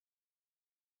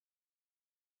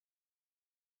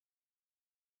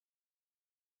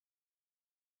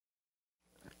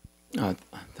Uh,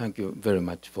 Thank you very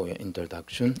much for your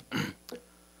introduction.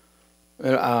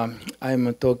 Well,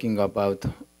 I'm talking about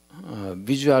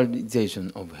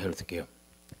visualization of healthcare.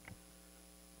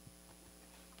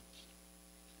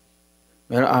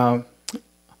 Well,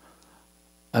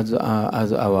 as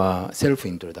our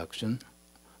self-introduction,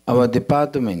 our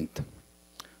department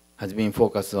has been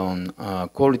focused on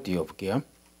quality of care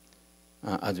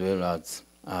as well as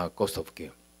cost of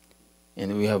care.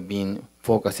 And we have been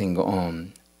focusing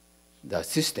on the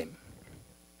system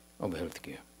of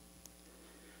healthcare.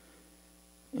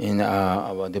 And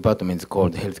our department is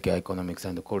called Healthcare Economics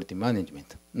and Quality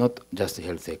Management, not just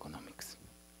health economics.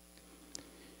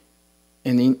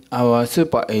 And in our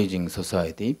super aging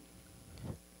society,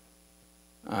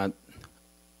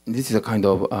 this is a kind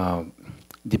of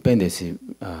dependency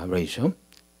ratio.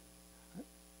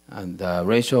 And the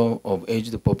ratio of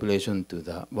aged population to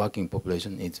the working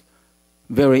population is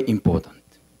very important.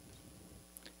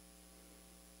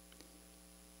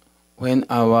 When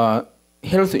our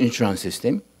health insurance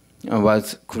system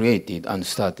was created and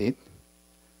started,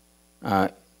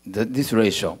 this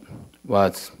ratio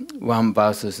was 1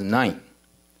 versus 9.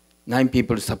 9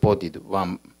 people supported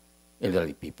 1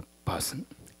 elderly person.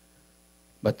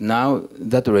 But now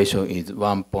that ratio is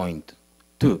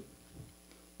 1.2,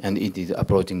 and it is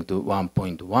approaching to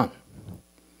 1.1.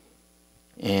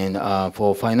 And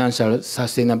for financial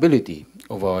sustainability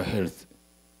of our health,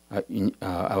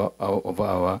 of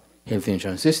our health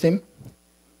insurance system,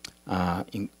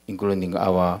 including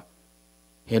our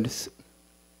health,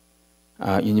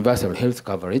 universal health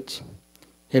coverage,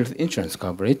 health insurance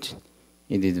coverage,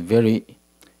 it is very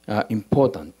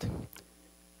important.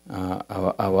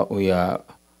 We are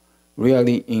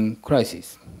really in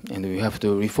crisis, and we have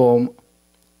to reform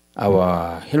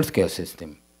our healthcare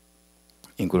system,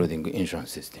 including the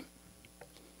insurance system.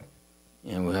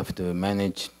 And we have to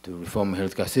manage to reform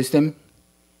healthcare system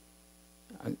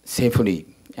safely,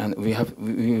 and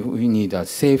we need a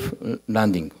safe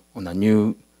landing on a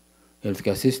new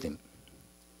healthcare system.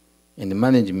 And the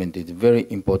management is very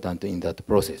important in that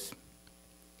process.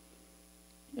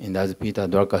 And as Peter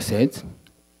Drucker said,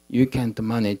 you can't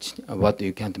manage what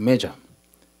you can't measure.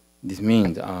 This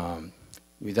means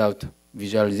without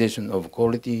visualization of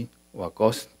quality or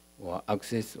cost or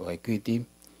access or equity,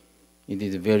 it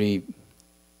is very,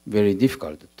 very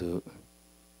difficult to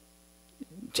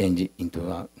change it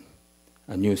into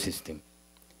a new system.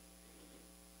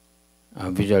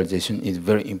 Visualization is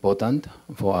very important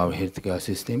for our healthcare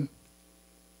system.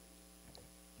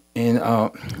 And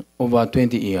over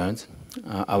 20 years,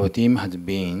 our team has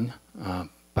been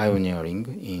pioneering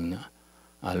in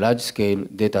large-scale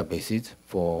databases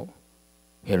for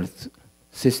health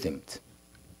systems.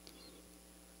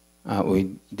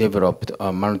 We developed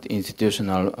a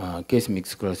multi-institutional case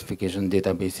mix classification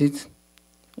databases,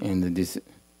 and this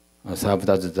served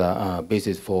as the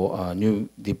basis for a new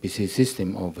DPC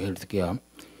system of healthcare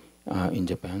in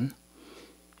Japan.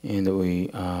 And we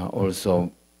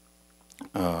also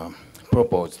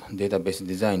proposed database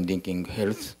design linking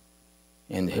health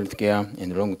and healthcare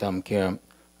and long-term care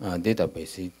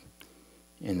databases.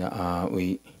 And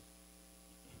we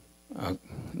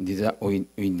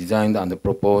designed and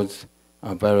proposed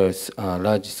various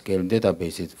large-scale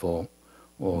databases for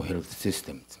all health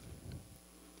systems.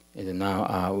 And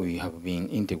now we have been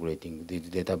integrating these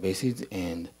databases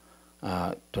and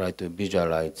try to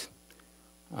visualize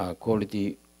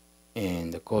quality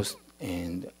and cost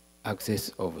and access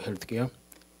of healthcare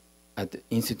at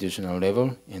institutional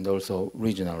level and also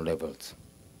regional levels.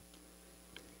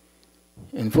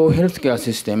 And for healthcare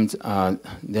systems,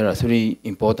 there are 3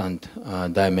 important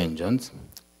dimensions: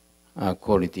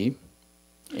 quality,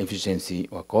 efficiency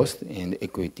or cost, and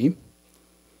equity.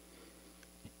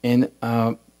 And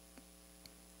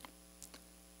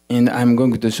I'm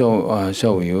going to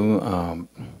show you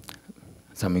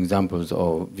some examples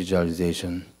of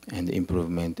visualization and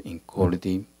improvement in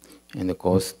quality and the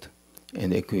cost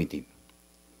and equity.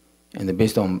 And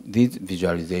based on this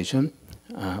visualization,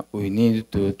 we need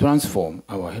to transform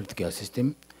our healthcare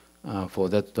system. For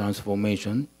that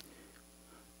transformation,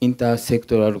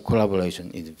 intersectoral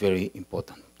collaboration is very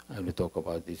important. I will talk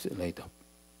about this later.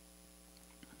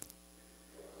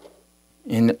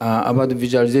 And about the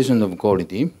visualization of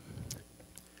quality,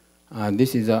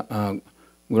 this is a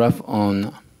graph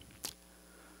on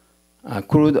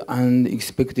accrued and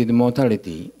expected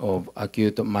mortality of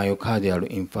acute myocardial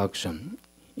infarction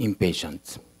in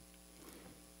patients.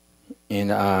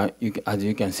 And as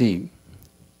you can see,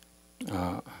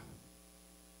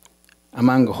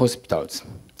 among hospitals,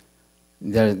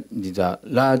 there is a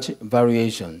large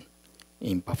variation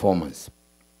in performance.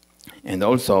 And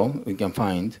also, we can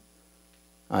find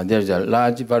there's a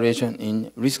large variation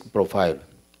in risk profile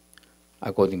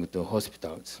according to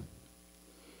hospitals.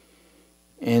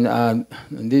 And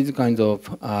these kinds of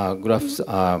graphs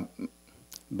are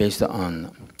based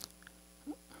on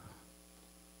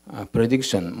a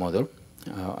prediction model,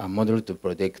 a model to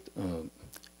predict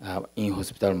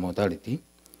in-hospital mortality.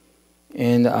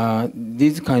 And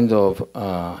these kinds of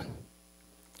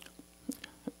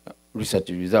research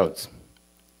results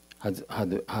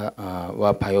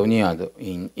were pioneered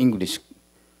in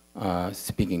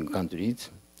English-speaking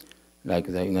countries, like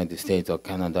the United States or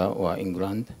Canada or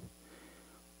England.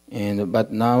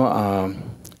 But now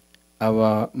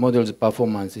our model's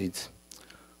performance is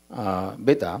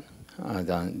better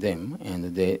than them,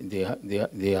 and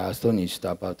they are astonished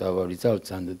about our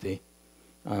results, and they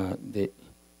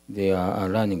are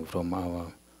learning from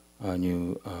our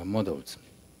new models.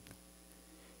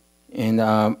 And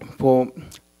for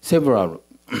several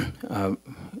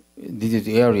disease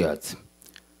areas,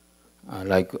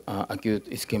 like acute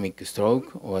ischemic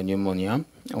stroke or pneumonia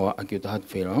or acute heart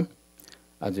failure,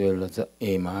 as well as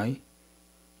AMI,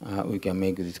 we can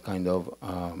make this kind of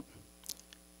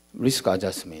risk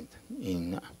adjustment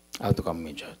in outcome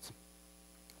measures.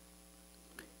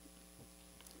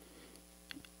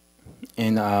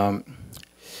 And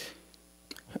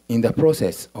in the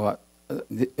process,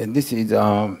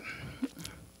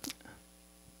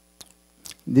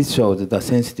 this shows the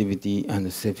sensitivity and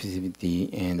specificity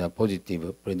and a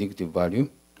positive predictive value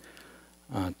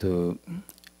to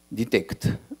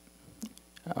detect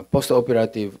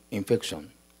post-operative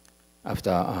infection after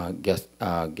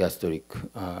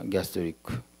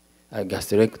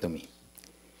gastrectomy.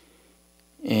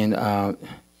 And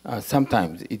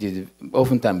oftentimes it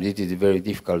is very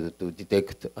difficult to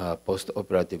detect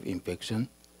post-operative infection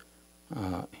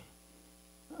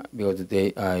because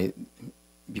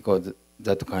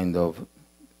that kind of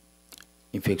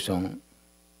infection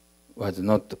was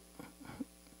not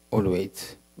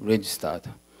always registered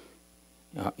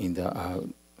in the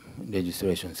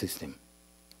registration system.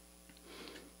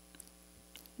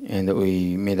 And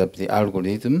we made up the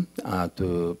algorithm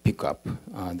to pick up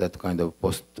that kind of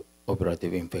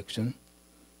post-operative infection.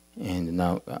 And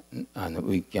now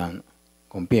we can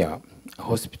compare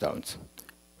hospitals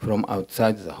from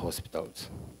outside the hospitals.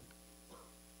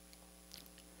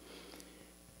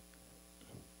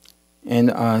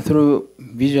 And through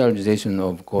visualization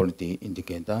of quality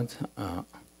indicators,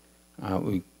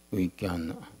 we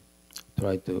can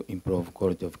try to improve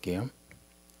quality of care.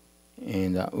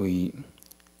 And we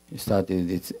started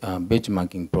this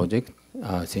benchmarking project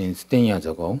since 20 years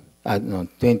ago,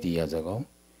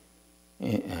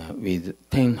 with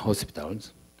 10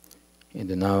 hospitals. And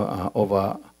now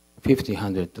over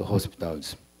 1,500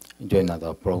 hospitals join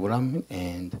our program,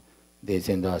 and they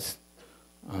send us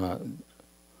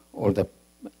all the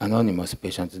anonymous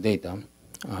patients' data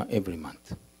every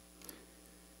month.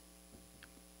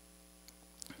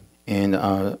 And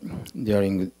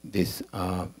during this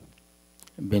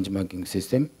benchmarking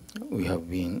system, we have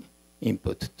been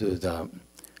input to the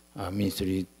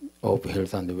Ministry of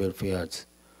Health and Welfare's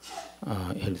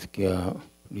healthcare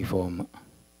reform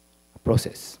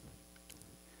process.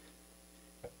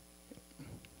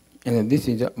 And this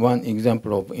is one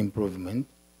example of improvement.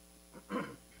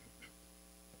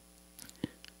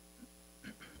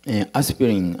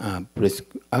 Aspirin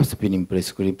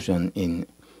prescription in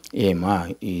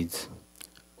AMI is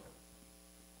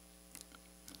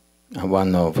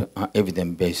one of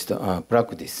evidence-based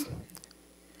practice.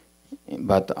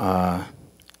 But a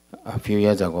few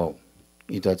years ago,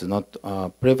 it was not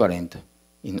prevalent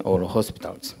in all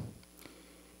hospitals.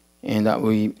 And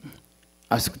we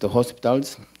asked the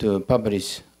hospitals to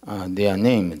publish their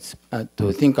names,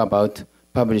 to think about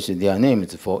publishing their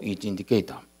names for each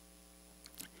indicator.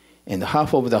 And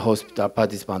half of the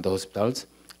participant hospitals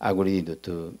agreed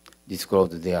to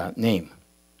disclose their name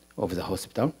of the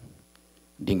hospital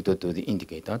linked to the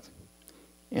indicators,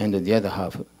 and the other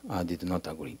half did not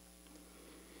agree.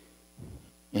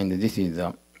 And this is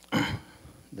the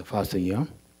first year.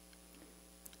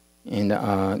 And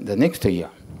the next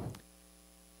year,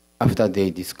 after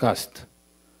they discussed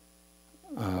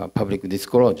public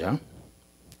disclosure,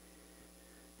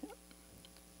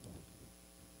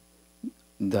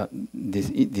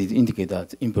 these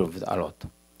indicators improved a lot,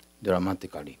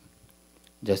 dramatically,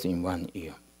 just in 1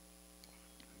 year.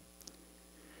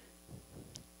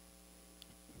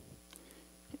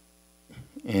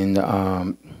 And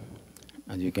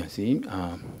as you can see,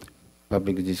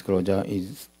 public disclosure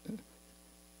is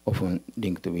often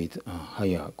linked with a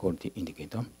higher quality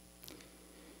indicator.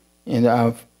 And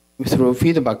through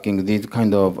feedbacking these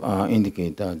kind of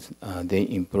indicators, they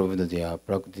improved their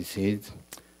practices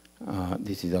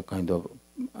this is a kind of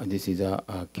this is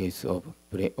a case of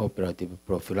preoperative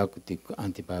prophylactic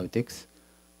antibiotics.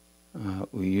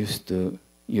 We used to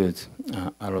use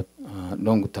a lot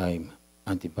long time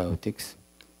antibiotics,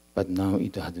 but now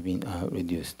it has been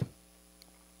reduced.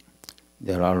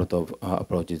 There are a lot of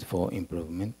approaches for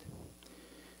improvement,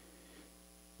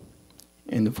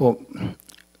 and for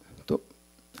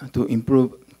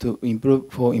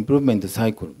improvement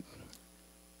cycle.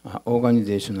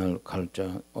 Organizational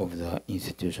culture of the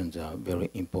institutions are very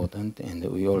important, and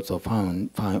we also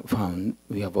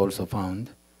we have also found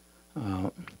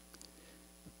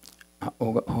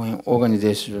when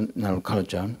organizational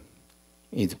culture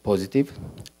is positive,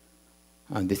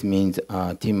 this means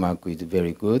teamwork is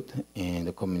very good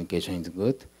and communication is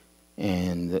good,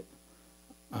 and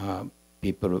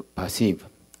people perceive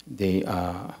they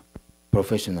are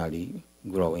professionally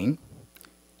growing.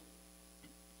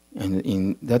 And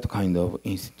in that kind of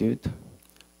institute,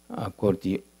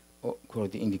 quality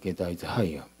indicator is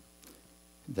higher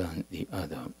than the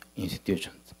other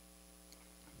institutions.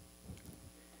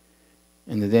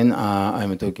 And then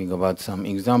I'm talking about some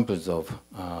examples of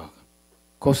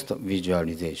cost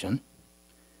visualization.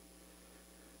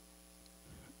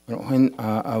 When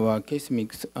our case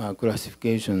mix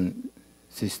classification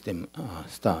system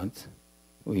starts,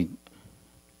 we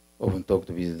often talked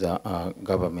with the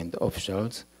government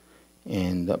officials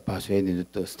and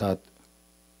persuaded to start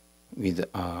with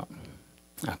a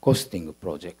costing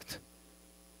project,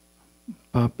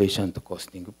 per patient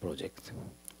costing project.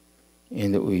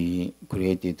 And we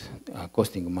created a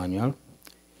costing manual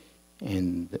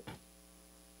and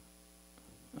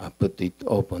put it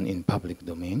open in public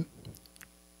domain.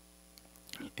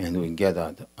 And we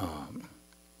gathered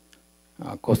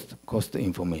cost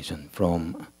information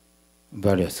from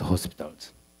various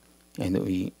hospitals, and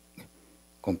we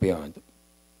compared,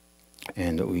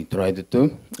 and we tried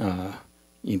to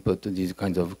input these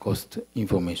kinds of cost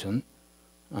information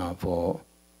for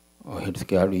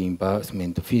healthcare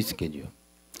reimbursement fee schedule.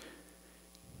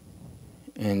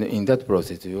 And in that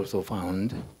process, we also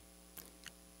found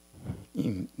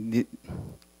the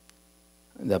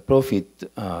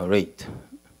profit rate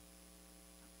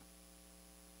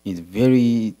is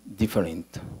very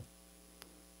different,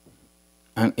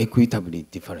 unequitably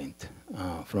different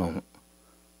from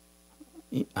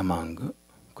among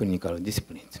clinical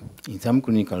disciplines. In some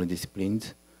clinical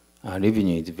disciplines,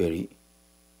 revenue is very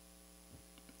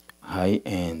high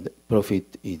and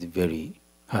profit is very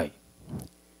high.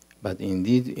 But in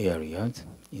these areas,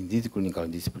 in these clinical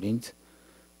disciplines,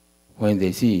 when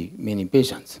they see many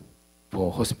patients,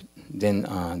 for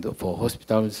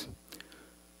hospitals,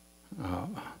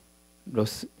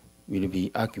 loss will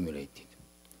be accumulated.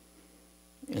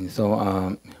 And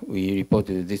so we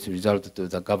reported this result to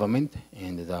the government,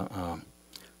 and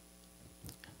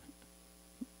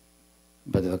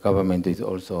but the government is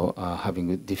also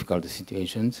having difficult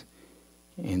situations,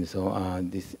 and so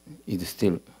this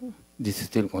still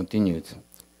continues.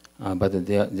 But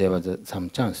there was some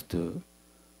chance to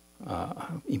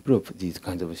improve these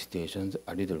kinds of situations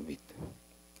a little bit.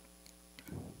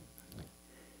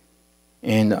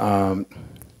 And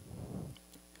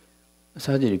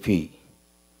surgery fee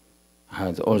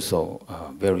has also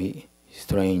a very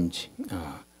strange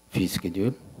fee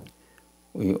schedule.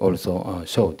 We also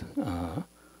showed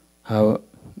how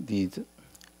these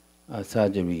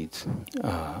surgeries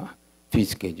fee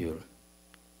schedule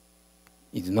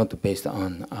is not based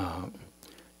on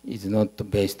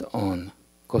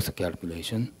cost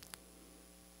calculation,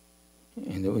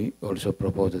 and we also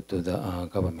proposed to the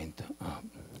government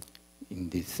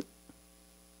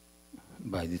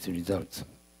by these results.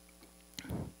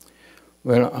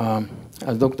 Well,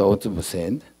 as Dr. Otsubu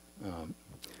said,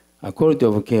 quality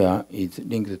of care is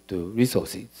linked to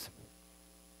resources.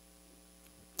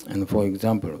 And for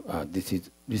example, this is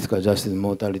risk-adjusted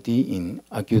mortality in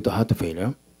acute heart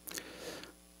failure.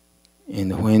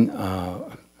 And when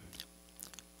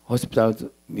hospitals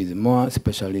with more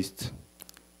specialists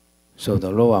show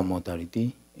the lower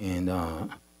mortality, and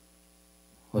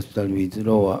hospitals with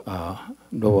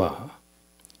lower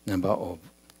number of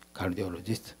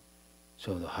cardiologists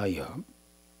show the higher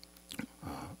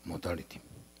mortality.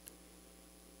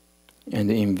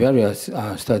 And in various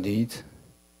studies,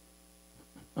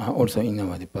 also in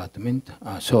our department,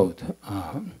 showed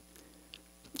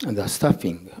the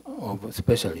staffing of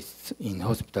specialists in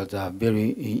hospitals are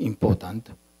very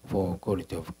important for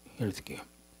quality of healthcare.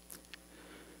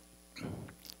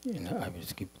 And I will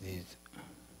skip this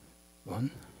one.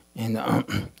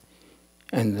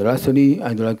 And lastly,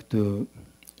 I'd like to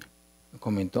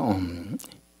comment on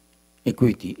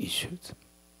equity issues.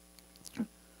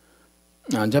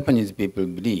 Japanese people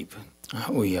believe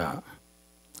we are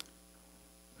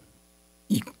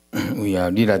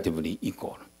relatively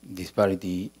equal.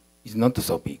 Disparity is not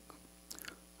so big.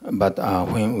 But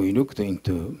when we looked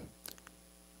into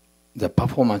the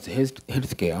performance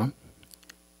healthcare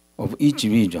of each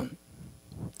region,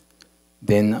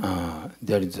 then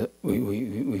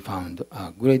we found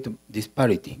a great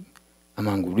disparity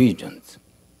among regions.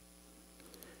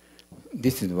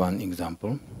 This is one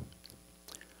example.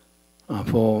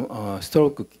 For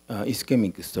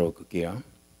ischemic stroke care,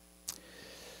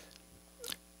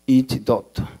 each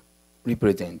dot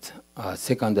represents a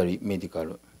secondary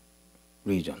medical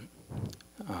region,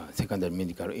 secondary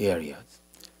medical areas.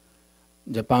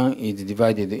 Japan is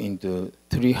divided into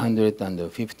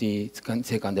 350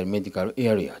 secondary medical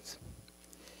areas.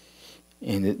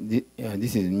 And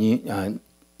this is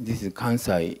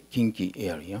Kansai Kinki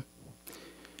area.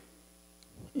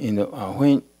 And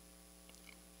when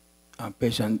a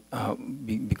patient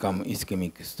become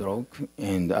ischemic stroke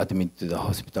and admitted to the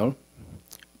hospital,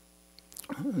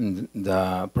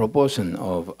 the proportion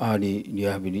of early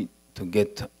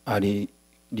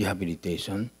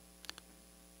rehabilitation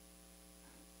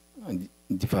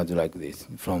differs like this,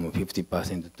 from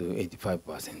 50% to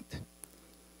 85%.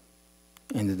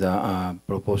 And the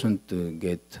proportion to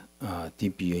get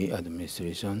TPA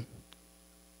administration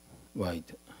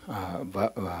varied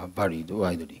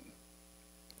widely.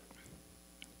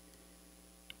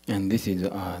 And this is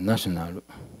national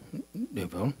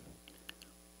level.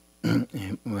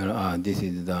 Well, this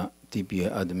is the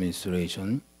TPA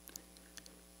administration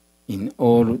in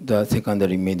all the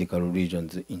secondary medical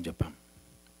regions in Japan.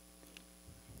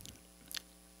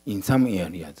 In some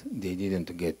areas, they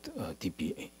didn't get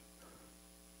TPA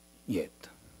yet.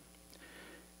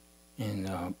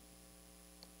 And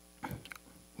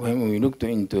when we looked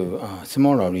into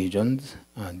smaller regions,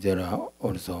 there are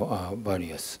also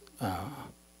various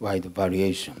wide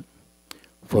variation.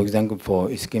 For example, for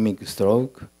ischemic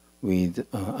stroke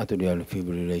with atrial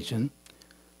fibrillation,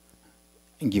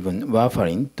 given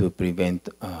warfarin to prevent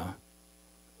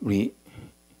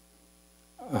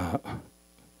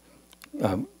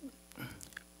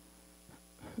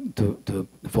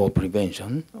for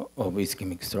prevention of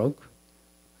ischemic stroke,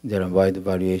 there are wide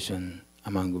variation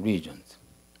among regions.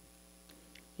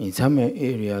 In some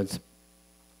areas,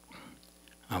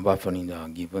 warfarin are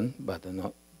given, but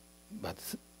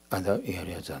other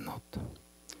areas are not.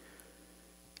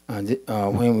 And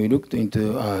when we looked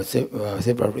into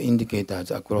several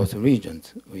indicators across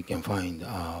regions, we can find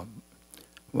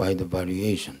wide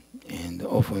variation, and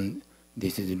often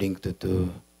this is linked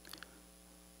to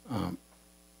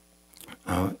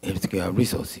healthcare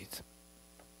resources.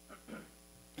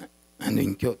 And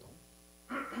in Kyoto,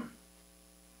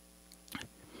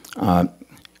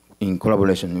 in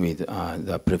collaboration with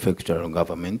the prefectural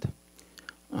government,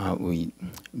 we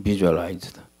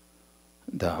visualized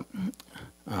the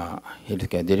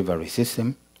healthcare delivery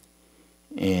system,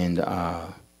 and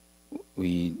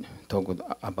we talked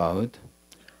about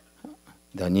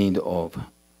the need of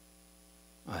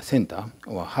a center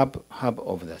or hub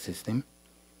of the system,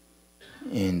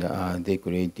 and they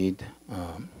created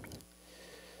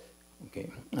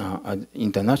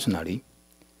internationally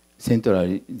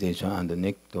centralization and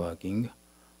networking.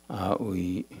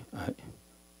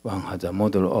 One has a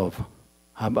model of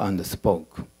hub and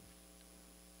spoke.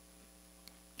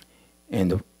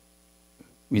 And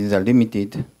with the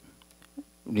limited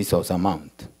resource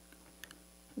amount,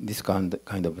 this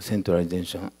kind of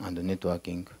centralization and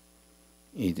networking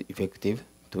is effective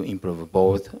to improve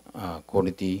both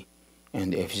quality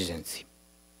and efficiency.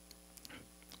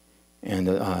 And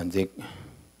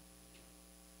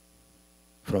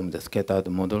from the scattered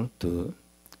model to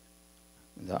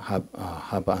the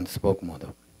hub and spoke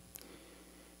model.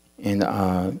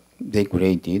 And they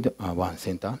created one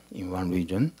center in one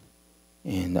region,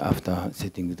 and after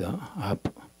setting the hub,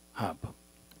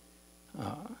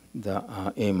 the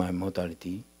AMI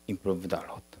mortality improved a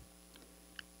lot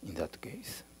in that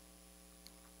case.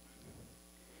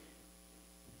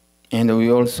 And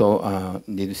we also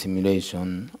did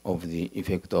simulation of the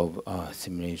effect of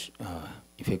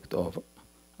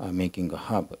making a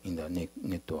hub in the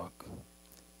network.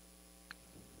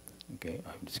 Okay, I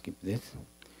will skip this.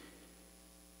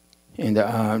 And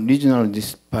regional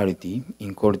disparity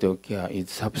in quality of care is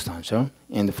substantial,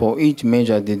 and for each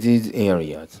major disease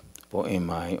areas, for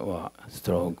MI or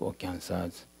stroke or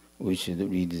cancers, we should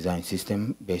redesign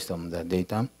system based on the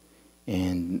data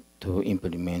and to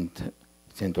implement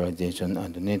centralization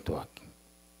and networking.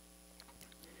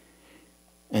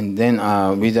 And then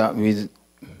with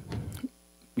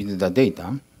the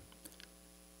data,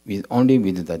 only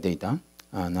with the data,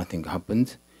 nothing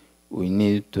happens. We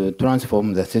need to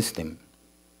transform the system.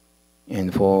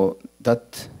 And for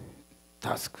that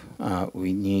task,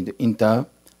 we need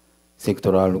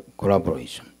inter-sectoral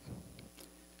collaboration.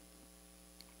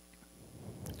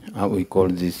 We call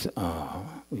this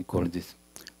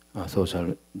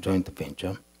social joint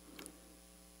venture.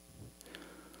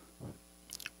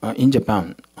 In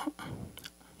Japan,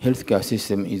 healthcare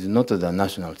system is not the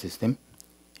national system,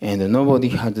 and nobody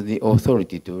has the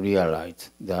authority to realize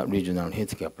the regional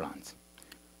healthcare plans.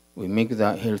 We make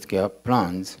the healthcare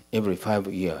plans every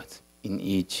 5 years in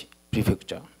each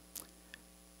prefecture.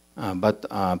 But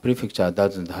prefecture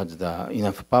doesn't have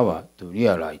enough power to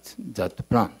realize that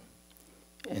plan.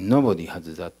 And nobody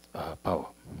has that power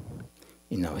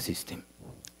in our system.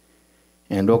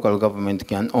 And local government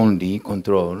can only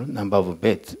control number of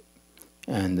beds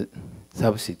and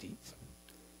subsidies.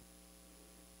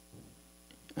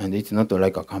 And it's not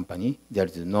like a company. There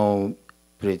is no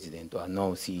president or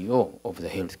no CEO of the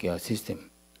healthcare system.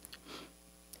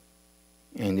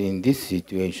 And in this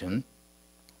situation,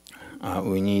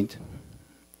 we need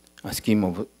a scheme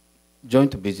of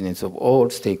joint business of all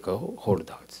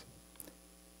stakeholders.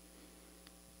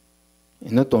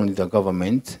 And not only the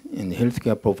government and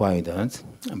healthcare providers,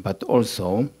 but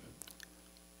also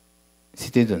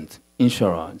citizens,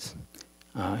 insurers,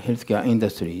 healthcare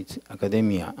industries,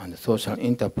 academia, and social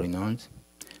entrepreneurs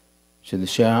should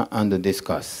share and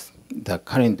discuss the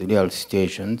current real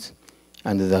situations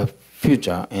and the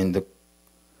future, and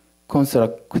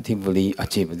constructively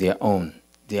achieve their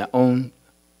own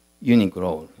unique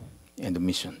role and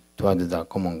mission toward the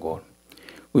common goal.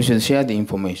 We should share the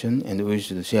information, and we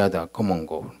should share the common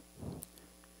goal.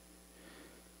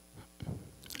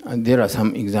 And there are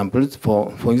some examples.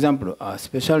 For example,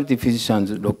 specialty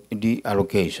physicians'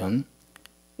 reallocation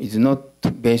is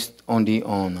not based only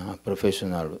on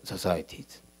professional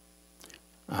societies.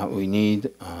 We need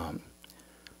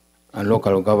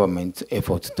local government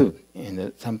efforts too,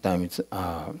 and sometimes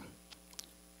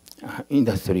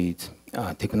industries,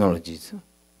 technologies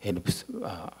helps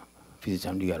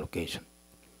physician reallocation.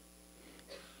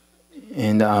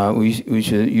 And we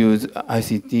should use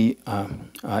ICT,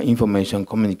 information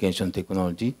communication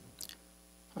technology,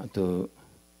 to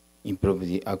improve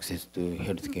the access to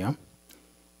healthcare.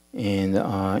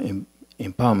 And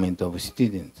empowerment of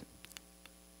students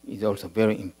is also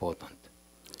very important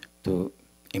to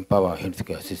empower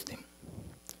healthcare system.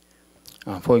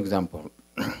 For example,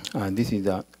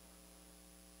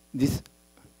 this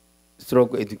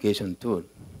stroke education tool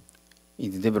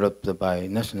is developed by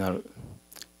National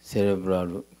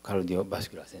Cerebral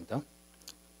Cardiovascular Center.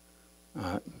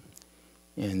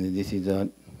 And this is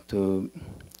to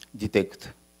detect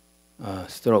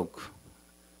stroke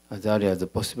as early as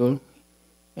possible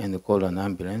and call an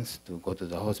ambulance to go to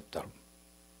the hospital.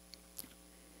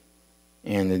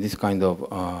 And this kind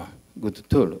of good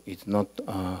tool is not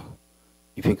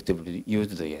effectively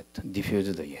used yet,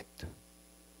 diffused yet.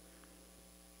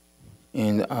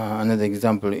 And another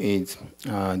example is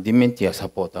dementia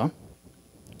supporter.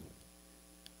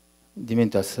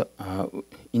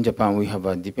 In Japan, we have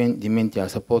a dementia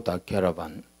supporter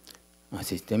caravan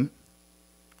system,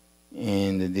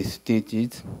 and this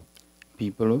teaches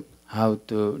people how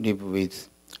to live with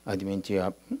a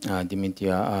dementia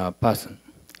person.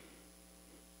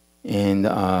 And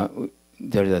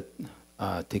there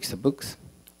are textbooks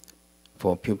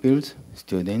for pupils,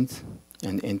 students,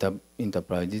 and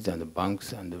enterprises, and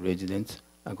banks, and residents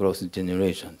across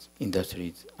generations,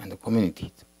 industries, and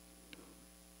communities.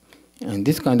 And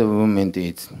this kind of movement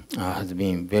has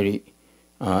been very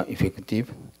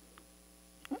effective.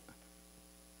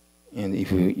 And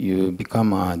if you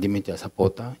become a dementia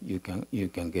supporter, you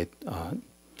can get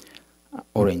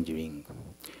orange ring.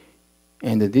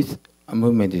 And this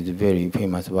movement is very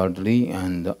famous worldly,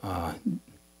 and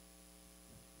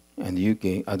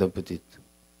UK adopted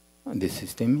this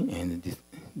system, and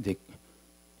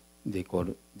they call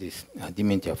this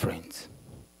dementia friends.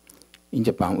 In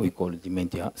Japan, we call it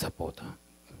dementia supporter.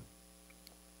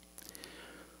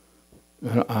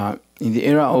 Well, in the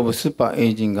era of super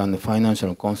aging and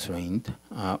financial constraint,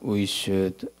 we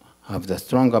should have the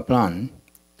stronger plan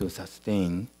to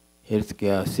sustain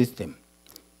healthcare system.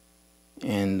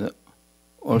 And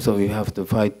also we have to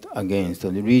fight against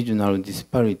the regional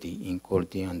disparity in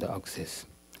quality and access.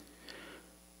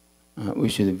 We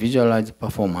should visualize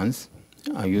performance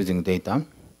using data,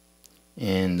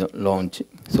 and launch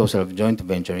social joint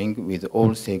venturing with all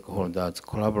stakeholders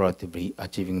collaboratively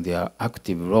achieving their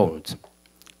active roles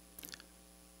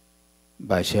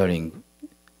by sharing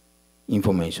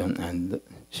information and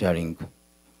sharing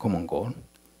common goal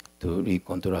to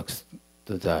reconstruct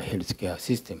the healthcare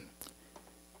system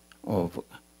of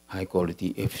high quality,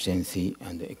 efficiency,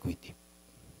 and equity.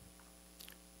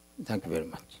 Thank you very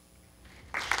much.